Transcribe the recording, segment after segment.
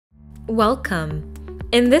Welcome!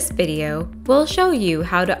 In this video, we'll show you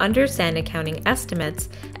how to understand accounting estimates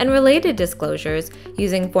and related disclosures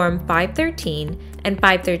using Form 513 and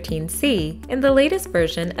 513C in the latest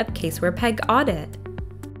version of Caseware PEG Audit.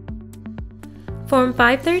 Form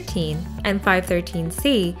 513 and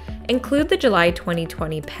 513C include the July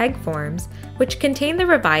 2020 PEG forms, which contain the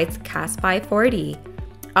revised CAS 540,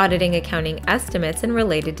 Auditing Accounting Estimates and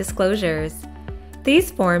Related Disclosures.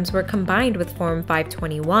 These forms were combined with Form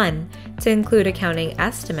 521 to include accounting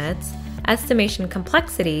estimates, estimation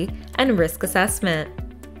complexity, and risk assessment.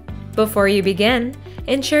 Before you begin,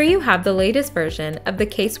 ensure you have the latest version of the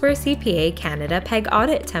Caseware CPA Canada PEG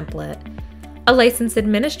Audit template. A licensed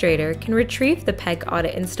administrator can retrieve the PEG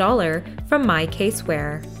Audit installer from My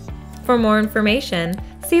Caseware. For more information,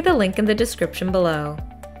 see the link in the description below.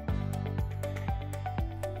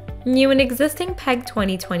 New and existing PEG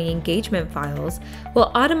 2020 engagement files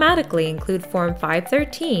will automatically include Form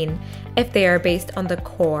 513 if they are based on the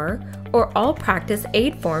Core or All Practice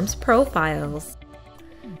Aid Forms profiles.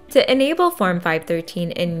 To enable Form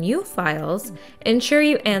 513 in new files, ensure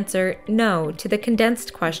you answer No to the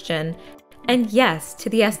condensed question and Yes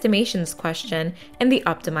to the estimations question in the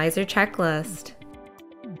optimizer checklist.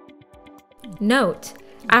 Note: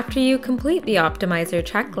 after you complete the optimizer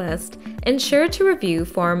checklist, ensure to review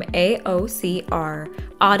Form AOCR,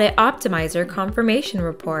 Audit Optimizer Confirmation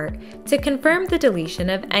Report, to confirm the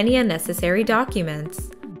deletion of any unnecessary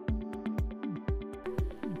documents.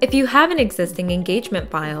 If you have an existing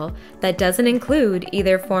engagement file that doesn't include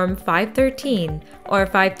either Form 513 or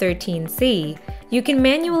 513C, you can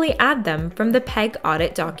manually add them from the PEG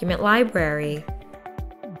Audit document library.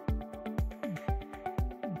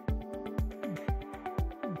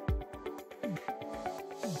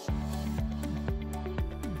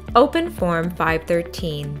 Open Form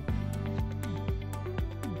 513.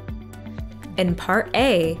 In Part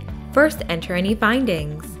A, first enter any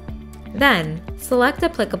findings. Then, select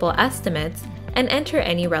applicable estimates and enter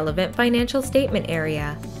any relevant financial statement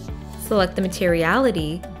area. Select the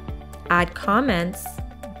materiality, add comments,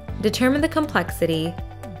 determine the complexity,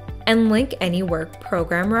 and link any work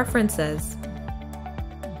program references.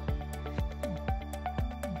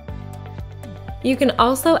 You can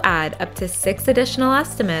also add up to 6 additional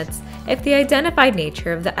estimates if the identified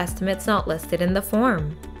nature of the estimate is not listed in the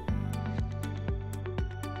form.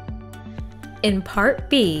 In Part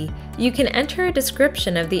B, you can enter a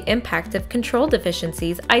description of the impact of control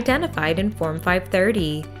deficiencies identified in Form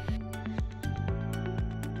 530.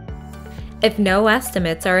 If no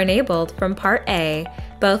estimates are enabled from Part A,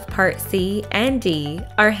 both Part C and D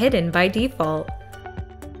are hidden by default.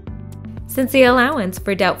 Since the allowance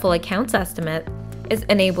for doubtful accounts estimate is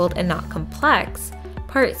enabled and not complex,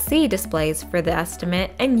 Part C displays for the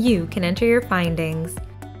estimate and you can enter your findings.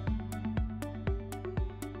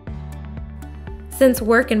 Since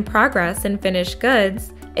work in progress and finished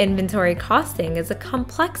goods, inventory costing is a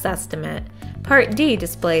complex estimate, Part D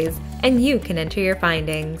displays and you can enter your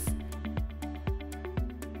findings.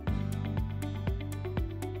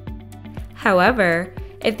 However,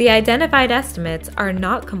 if the identified estimates are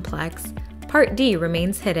not complex, Part D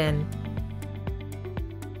remains hidden.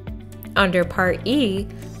 Under Part E,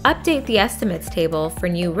 update the estimates table for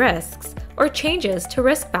new risks or changes to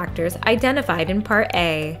risk factors identified in Part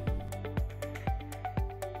A.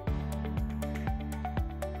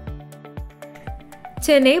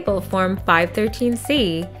 To enable Form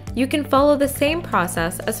 513C, you can follow the same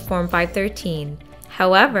process as Form 513.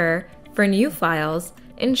 However, for new files,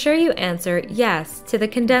 ensure you answer Yes to the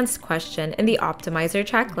condensed question in the optimizer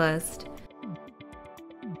checklist.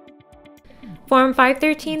 Form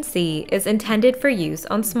 513C is intended for use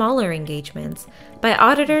on smaller engagements by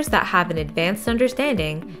auditors that have an advanced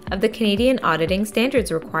understanding of the Canadian auditing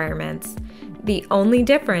standards requirements. The only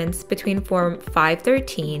difference between Form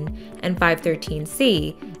 513 and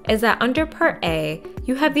 513C is that under Part A,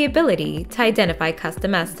 you have the ability to identify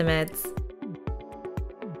custom estimates.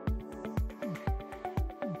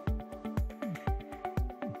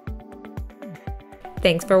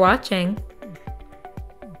 Thanks for watching.